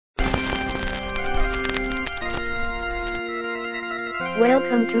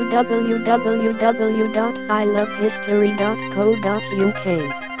Welcome to www.ilovehistory.co.uk.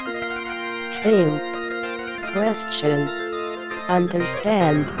 Think. Question.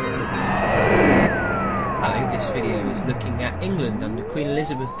 Understand. Hello, this video is looking at England under Queen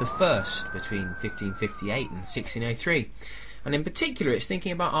Elizabeth I between 1558 and 1603. And in particular, it's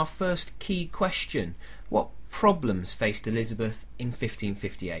thinking about our first key question: what problems faced Elizabeth in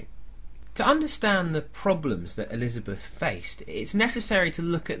 1558? To understand the problems that Elizabeth faced, it's necessary to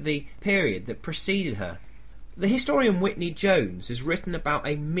look at the period that preceded her. The historian Whitney Jones has written about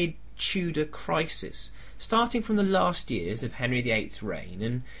a mid-Tudor crisis, starting from the last years of Henry VIII's reign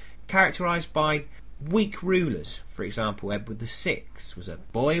and characterised by weak rulers. For example, Edward VI was a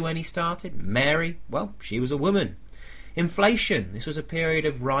boy when he started. Mary, well, she was a woman. Inflation, this was a period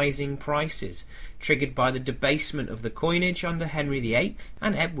of rising prices, triggered by the debasement of the coinage under Henry VIII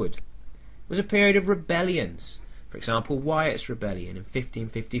and Edward. It was a period of rebellions, for example Wyatt's rebellion in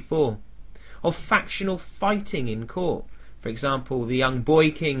 1554, of factional fighting in court. For example, the young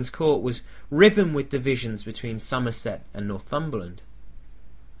boy king's court was riven with divisions between Somerset and Northumberland.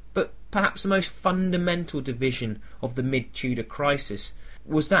 But perhaps the most fundamental division of the mid-Tudor crisis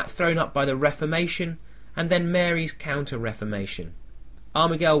was that thrown up by the Reformation and then Mary's counter-Reformation.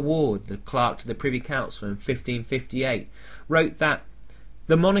 Armigell Ward, the clerk to the Privy Council in 1558, wrote that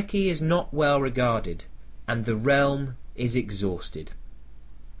the monarchy is not well regarded, and the realm is exhausted.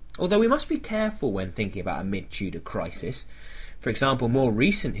 Although we must be careful when thinking about a mid-Tudor crisis. For example, more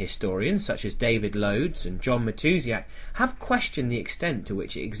recent historians such as David Loades and John Matusiak have questioned the extent to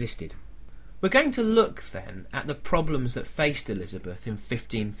which it existed. We're going to look then at the problems that faced Elizabeth in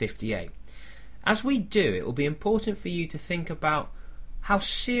 1558. As we do, it will be important for you to think about how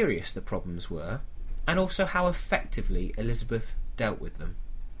serious the problems were and also how effectively Elizabeth dealt with them.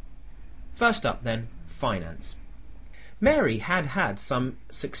 First up then, finance. Mary had had some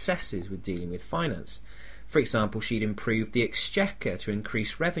successes with dealing with finance. For example, she'd improved the exchequer to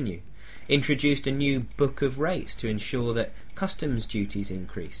increase revenue, introduced a new book of rates to ensure that customs duties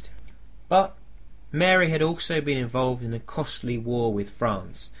increased. But Mary had also been involved in a costly war with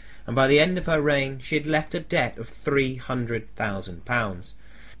France, and by the end of her reign she had left a debt of £300,000.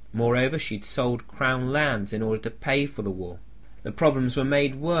 Moreover, she'd sold Crown lands in order to pay for the war. The problems were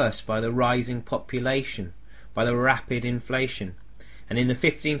made worse by the rising population, by the rapid inflation, and in the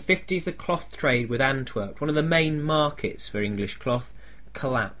 1550s the cloth trade with Antwerp, one of the main markets for English cloth,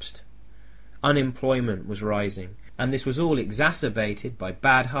 collapsed. Unemployment was rising, and this was all exacerbated by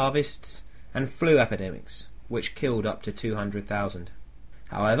bad harvests and flu epidemics, which killed up to 200,000.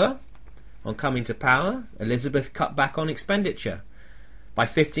 However, on coming to power, Elizabeth cut back on expenditure. By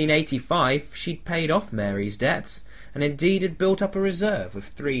 1585 she'd paid off Mary's debts, and indeed had built up a reserve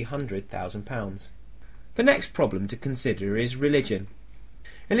of £300,000. The next problem to consider is religion.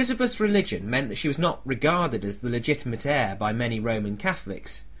 Elizabeth's religion meant that she was not regarded as the legitimate heir by many Roman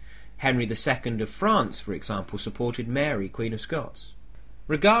Catholics. Henry II of France, for example, supported Mary, Queen of Scots.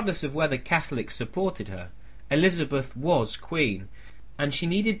 Regardless of whether Catholics supported her, Elizabeth was queen, and she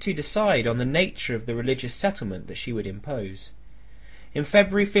needed to decide on the nature of the religious settlement that she would impose. In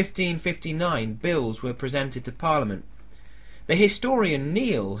February 1559, bills were presented to Parliament. The historian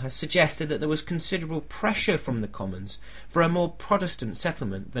Neal has suggested that there was considerable pressure from the Commons for a more Protestant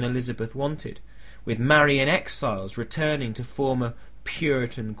settlement than Elizabeth wanted, with Marian exiles returning to form a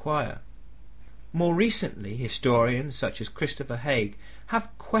Puritan choir. More recently, historians such as Christopher Haig have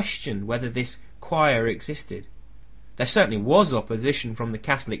questioned whether this choir existed. There certainly was opposition from the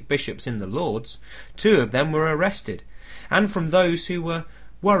Catholic bishops in the Lords. 2 of them were arrested, and from those who were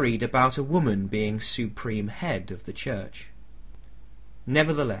worried about a woman being supreme head of the Church.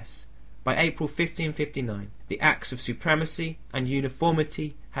 Nevertheless, by April 1559, the Acts of Supremacy and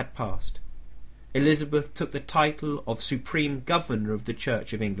Uniformity had passed. Elizabeth took the title of Supreme Governor of the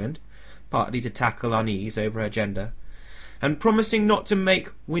Church of England, partly to tackle unease over her gender, and promising not to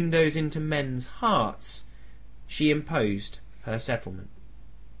make windows into men's hearts, she imposed her settlement.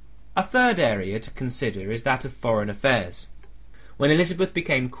 A third area to consider is that of foreign affairs. When Elizabeth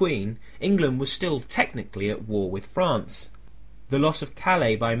became Queen, England was still technically at war with France. The loss of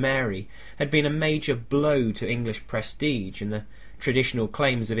Calais by Mary had been a major blow to English prestige and the traditional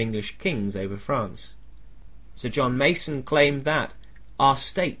claims of English kings over France. Sir John Mason claimed that our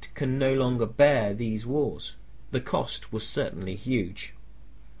state can no longer bear these wars. The cost was certainly huge.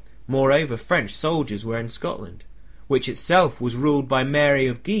 Moreover, French soldiers were in Scotland, which itself was ruled by Mary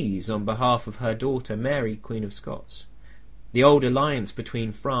of Guise on behalf of her daughter Mary, Queen of Scots. The old alliance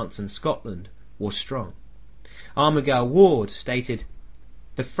between France and Scotland was strong. Armigell Ward stated,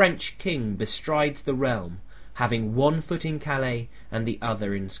 "The French king bestrides the realm, having one foot in Calais and the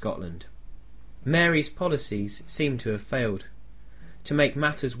other in Scotland. Mary's policies seem to have failed. To make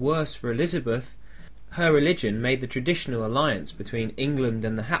matters worse for Elizabeth, her religion made the traditional alliance between England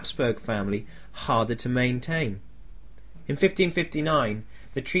and the Habsburg family harder to maintain. In 1559,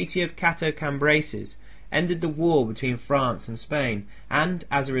 the Treaty of Cateau-Cambrésis ended the war between France and Spain, and,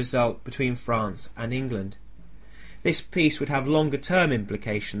 as a result, between France and England. This peace would have longer-term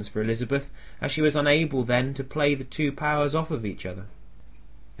implications for Elizabeth, as she was unable then to play the two powers off of each other.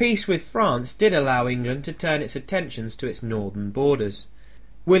 Peace with France did allow England to turn its attentions to its northern borders.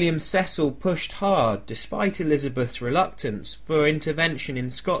 William Cecil pushed hard, despite Elizabeth's reluctance, for intervention in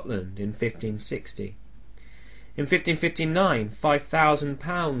Scotland in 1560. In 1559,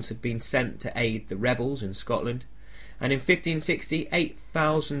 £5,000 had been sent to aid the rebels in Scotland, and in 1560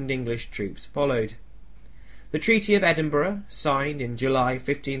 8,000 English troops followed. The Treaty of Edinburgh, signed in July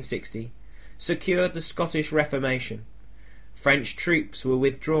 1560, secured the Scottish Reformation. French troops were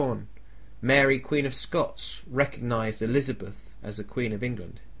withdrawn. Mary, Queen of Scots, recognised Elizabeth as the Queen of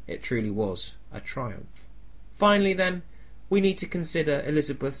England. It truly was a triumph. Finally, then, we need to consider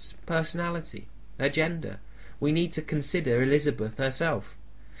Elizabeth's personality, her gender. We need to consider Elizabeth herself.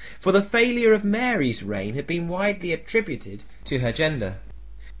 For the failure of Mary's reign had been widely attributed to her gender.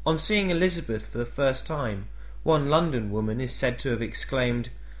 On seeing Elizabeth for the first time, one London woman is said to have exclaimed,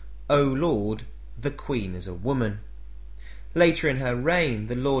 "O Lord, the Queen is a woman." Later in her reign,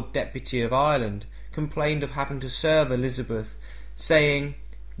 the Lord Deputy of Ireland complained of having to serve Elizabeth, saying,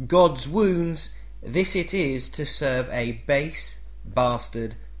 "God's wounds, this it is to serve a base,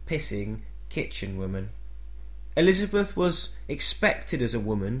 bastard, pissing kitchen woman." Elizabeth was expected as a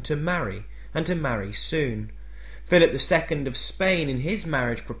woman to marry, and to marry soon. Philip II of Spain, in his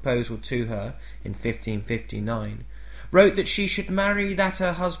marriage proposal to her in 1559, wrote that she should marry that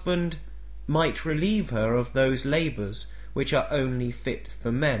her husband might relieve her of those labours which are only fit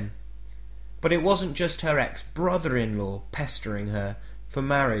for men. But it wasn't just her ex-brother-in-law pestering her for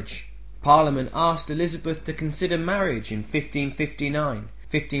marriage. Parliament asked Elizabeth to consider marriage in 1559,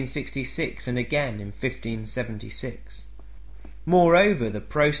 1566 and again in 1576. Moreover, the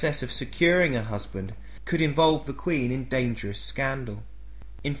process of securing a husband could involve the Queen in dangerous scandal.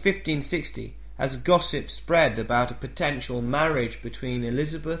 In 1560, as gossip spread about a potential marriage between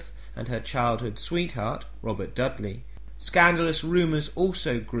Elizabeth and her childhood sweetheart, Robert Dudley, scandalous rumours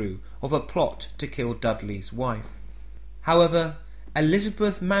also grew of a plot to kill Dudley's wife. However,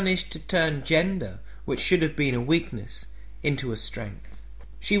 Elizabeth managed to turn gender, which should have been a weakness, into a strength.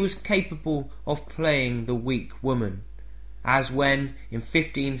 She was capable of playing the weak woman, as when, in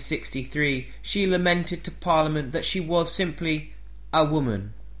 1563, she lamented to Parliament that she was simply a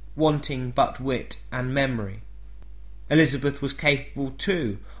woman, wanting but wit and memory. Elizabeth was capable,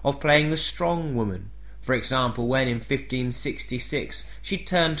 too, of playing the strong woman, for example, when in 1566 she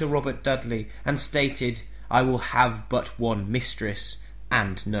turned to Robert Dudley and stated, "I will have but one mistress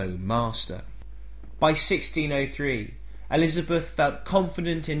and no master." By 1603, Elizabeth felt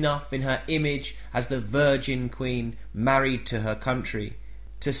confident enough in her image as the Virgin Queen married to her country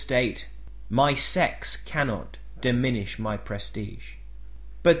to state, "My sex cannot diminish my prestige."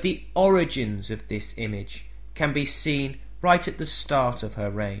 But the origins of this image can be seen right at the start of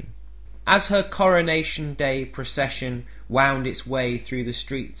her reign. As her Coronation Day procession wound its way through the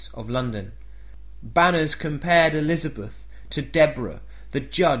streets of London, banners compared Elizabeth to Deborah, the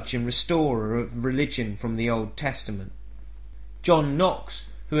judge and restorer of religion from the Old Testament. John Knox,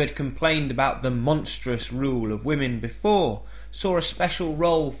 who had complained about the monstrous rule of women before, saw a special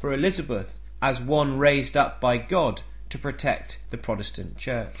role for Elizabeth as one raised up by God to protect the Protestant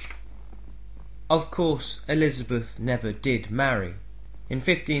Church. Of course, Elizabeth never did marry. In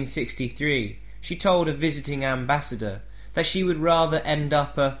 1563, she told a visiting ambassador that she would rather end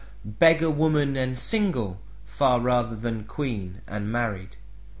up a beggar woman and single far rather than queen and married.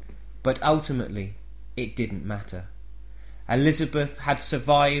 But ultimately, it didn't matter. Elizabeth had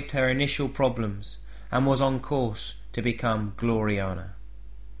survived her initial problems and was on course to become Gloriana.